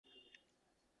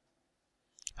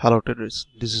Hello traders,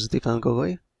 this is Deepan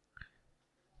Gogoi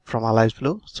from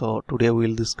Aliceblu. So today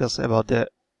we'll discuss about the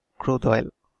crude oil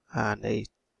and its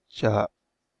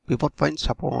pivot point,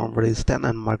 support, resistance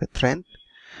and market trend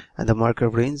and the market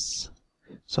range.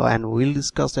 And we'll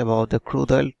discuss about the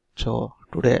crude oil. So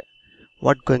today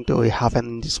what going to happen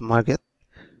in this market.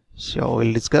 So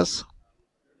we'll discuss.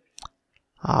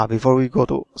 Before we go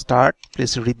to start,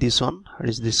 please read this one.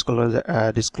 Read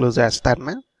disclosure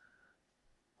statement.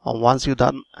 Once you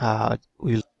done,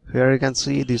 here you can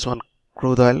see this one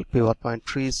crude oil pivot point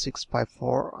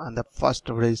 3654 and the first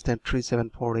resistance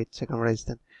 3748, second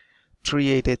resistance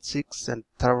 3886 and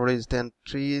third resistance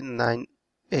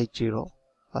 3980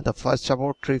 and the first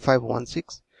support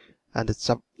 3516 and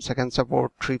the second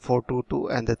support 3422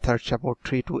 and the third support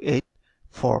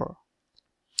 3284.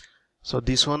 So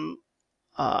this one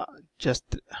just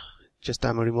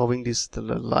I'm removing this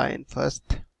line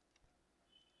first.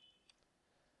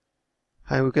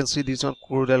 And we can see this one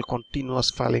crude oil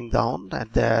continuous falling down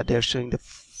and they're showing the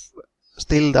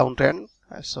still downtrend.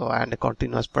 So and the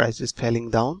continuous price is falling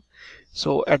down.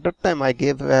 So at that time I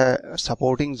gave a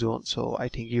supporting zone. So I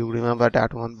think you remember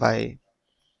that one by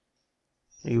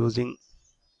using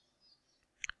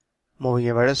moving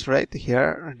average right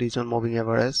here. This one moving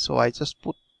average. So I just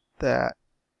put the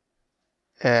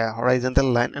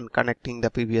horizontal line and connecting the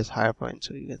previous higher point.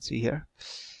 So you can see here.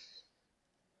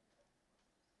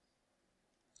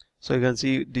 So you can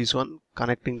see this one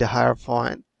connecting the higher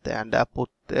point and I put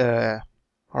the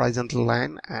horizontal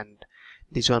line and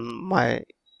this one my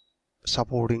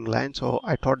supporting line. So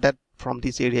I thought that from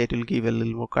this area it will give a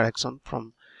little more correction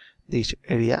from this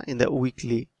area in the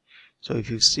weekly. So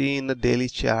if you see in the daily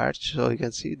chart, so you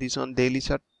can see this one daily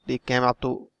chart, they came up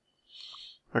to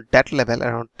that level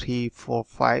around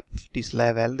 345, this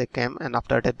level they came, and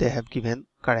after that they have given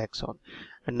correction.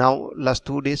 And now last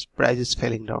 2 days price is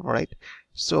falling down, right?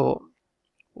 So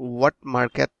what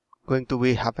market going to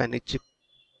be happen?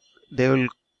 They will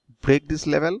break this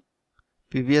level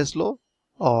previous low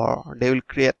or they will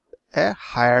create a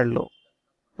higher low,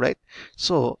 right?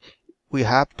 So we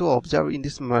have to observe in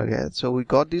this market. So we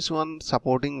got this one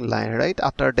supporting line, right?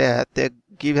 After that they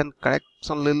given correction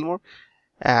a little more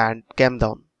and came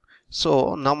down.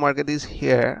 So now market is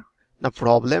here. The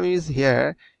problem is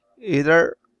here,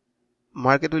 either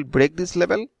market will break this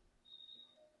level,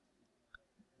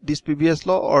 this previous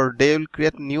low, or they will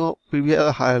create new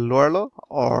previous higher lower low,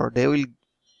 or they will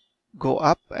go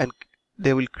up and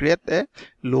they will create a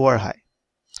lower high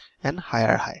and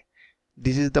higher high.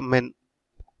 This is the main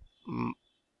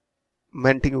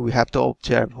thing we have to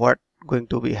observe what going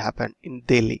to be happen in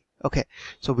daily. Okay,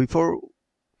 so before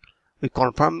we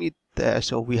confirm it,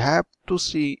 so we have to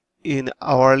see in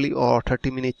hourly or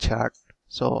 30-minute chart.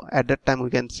 So at that time we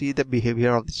can see the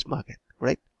behavior of this market,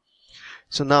 right?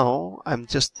 So now I'm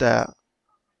just going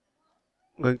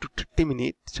to 30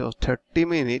 minutes. So 30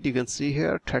 minutes, you can see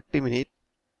here 30 minutes.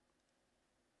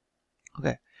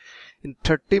 Okay, in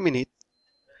 30 minutes,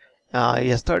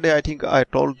 yesterday I think I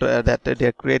told that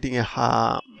they're creating a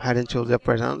head and shoulder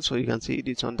pattern. So you can see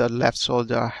it's on the left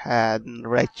shoulder, head, and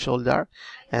right shoulder,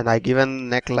 and I given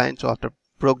neckline. So after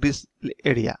broke this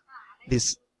area,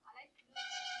 this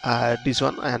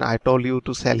one, and I told you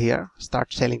to sell here,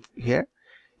 start selling here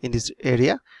in this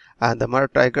area, and the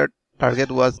market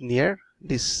target was near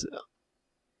this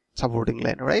supporting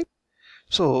line, right?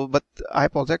 So but I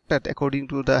projected according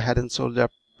to the head and shoulder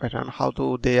pattern how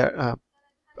they are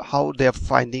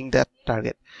finding that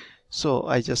target. So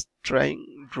I just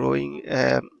drawing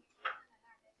a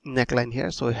neckline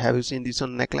here. So have you seen this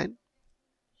one neckline?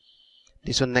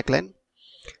 This one neckline.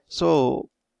 So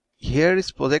here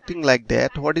is projecting like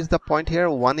that. What is the point here?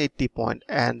 180 point,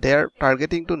 and they are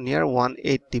targeting to near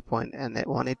 180 point, and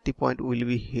 180 point will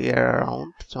be here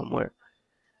around somewhere.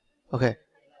 Okay,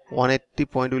 180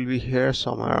 point will be here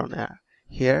somewhere on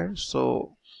here.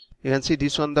 So you can see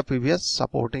this one, the previous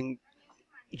supporting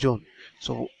zone.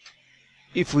 So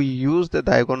if we use the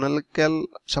diagonal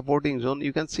supporting zone,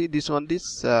 you can see this one,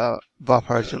 this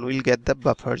buffer zone will get the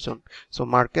buffer zone. So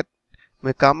market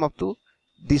may come up to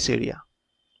this area,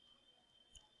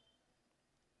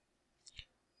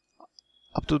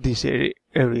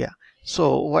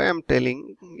 So why I'm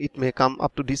telling it may come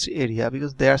up to this area,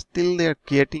 because they are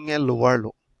creating a lower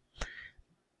low.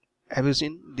 Have you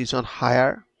seen this one?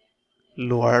 Higher,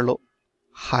 lower low,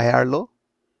 higher low,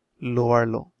 lower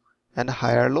low, and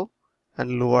higher low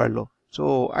and lower low.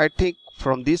 So I think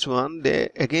from this one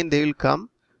they will come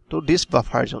to this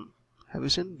buffer zone. Have you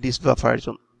seen this buffer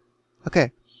zone?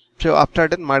 Okay, so after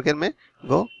that market may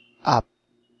go up,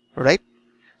 right?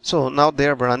 So now they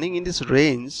are running in this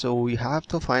range, so we have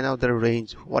to find out the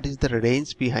range. What is the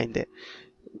range behind it?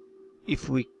 if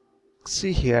we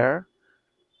see here,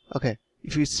 okay,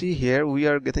 if you see here, we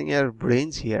are getting a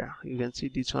range here. You can see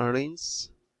this one range.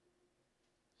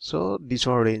 So this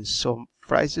one range. So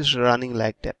price is running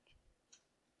like that.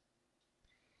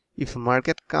 If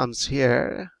market comes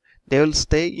here, they will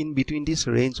stay in between this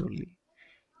range only.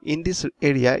 In this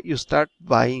area, you start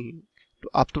buying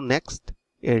up to next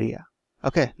area.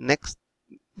 Okay, next,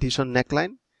 this one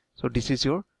neckline. So this is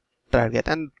your target,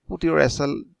 and put your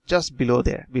SL just below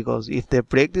there, because if they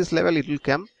break this level, it will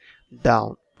come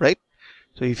down, right?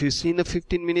 So if you see in the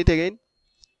 15-minute again,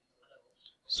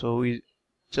 so we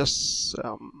just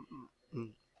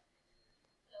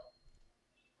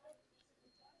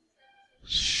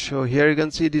so here you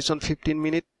can see this on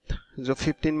 15-minute. So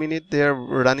 15-minute they are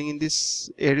running in this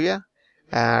area,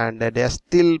 and they are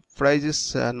still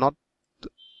prices not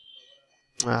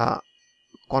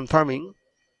confirming.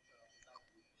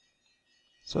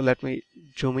 So let me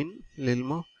zoom in a little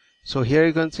more. So here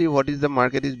you can see what is the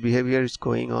market is behavior is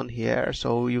going on here.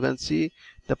 So you can see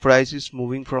the price is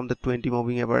moving from the 20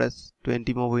 moving average,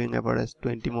 20 moving average,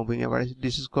 20 moving average.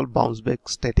 This is called bounce back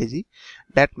strategy.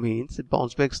 That means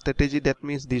bounce back strategy, that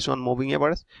means this one moving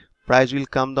average, price will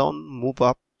come down, move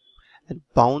up and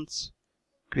bounce,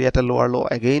 create a lower low,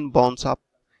 again bounce up,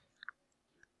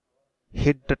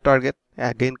 hit the target,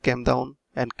 again came down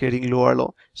and creating lower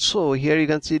low. So here you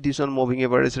can see this one moving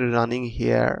average running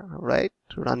here, right?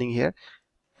 Running here,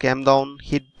 came down,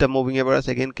 hit the moving average,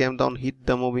 again came down, hit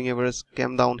the moving average,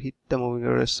 came down, hit the moving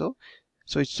average. So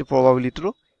it's the probability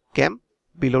to came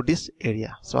below this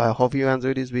area. So I hope you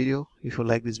enjoyed this video. If you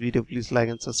like this video, please like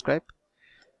and subscribe.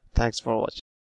 Thanks for watching.